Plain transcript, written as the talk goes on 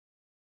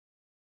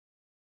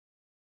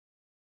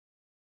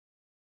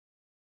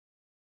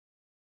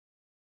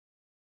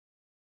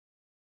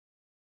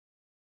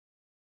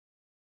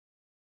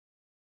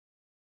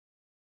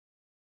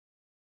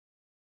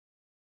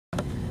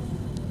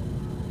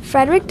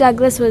Frederick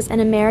Douglass was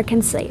an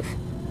American slave.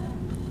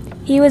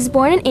 He was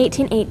born in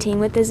 1818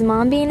 with his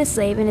mom being a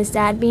slave and his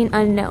dad being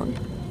unknown.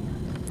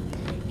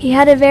 He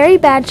had a very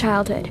bad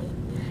childhood.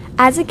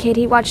 As a kid,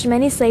 he watched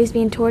many slaves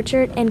being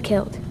tortured and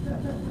killed.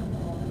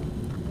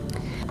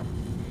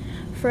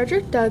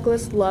 Frederick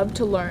Douglass loved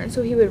to learn,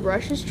 so he would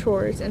rush his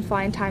chores and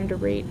find time to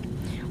read.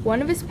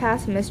 One of his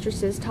past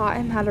mistresses taught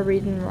him how to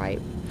read and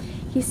write.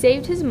 He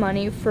saved his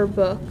money for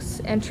books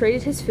and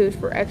traded his food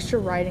for extra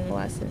writing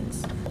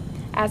lessons.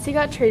 As he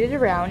got traded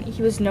around,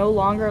 he was no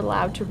longer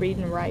allowed to read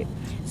and write,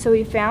 so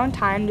he found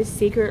time to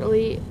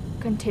secretly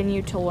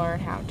continue to learn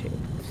how to.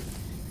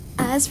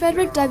 As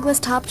Frederick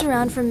Douglass hopped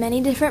around from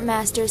many different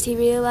masters, he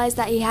realized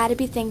that he had to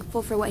be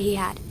thankful for what he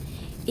had,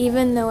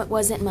 even though it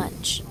wasn't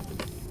much.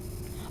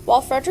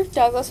 While Frederick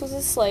Douglass was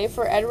a slave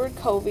for Edward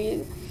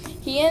Covey,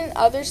 he and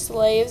other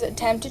slaves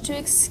attempted to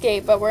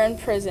escape but were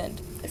imprisoned.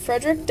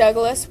 Frederick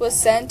Douglass was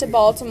sent to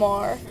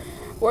Baltimore,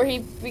 where he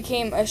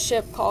became a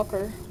ship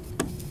caulker.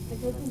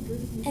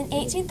 In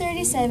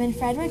 1837,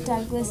 Frederick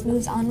Douglass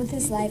moves on with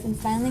his life and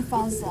finally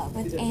falls in love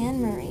with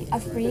Anne Marie, a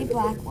free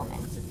black woman.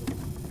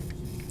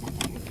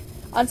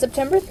 On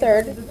September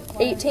 3,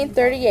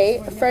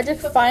 1838, Frederick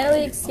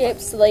finally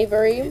escaped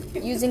slavery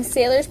using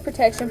sailors'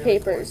 protection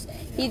papers.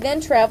 He then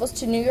travels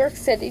to New York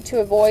City to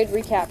avoid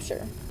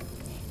recapture.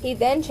 He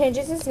then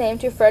changes his name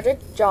to Frederick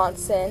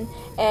Johnson,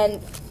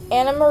 and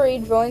Anna Marie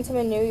joins him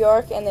in New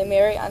York, and they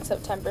marry on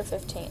September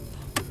 15th.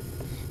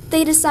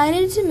 They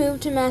decided to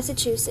move to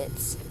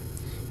Massachusetts.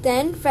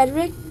 Then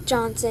Frederick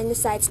Johnson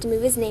decides to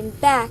move his name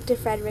back to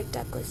Frederick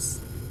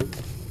Douglass.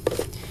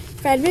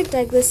 Frederick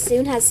Douglass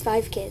soon has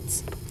 5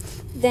 kids.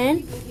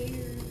 Then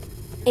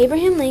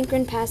Abraham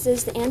Lincoln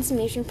passes the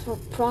Emancipation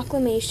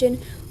Proclamation,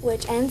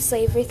 which ends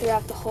slavery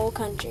throughout the whole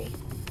country.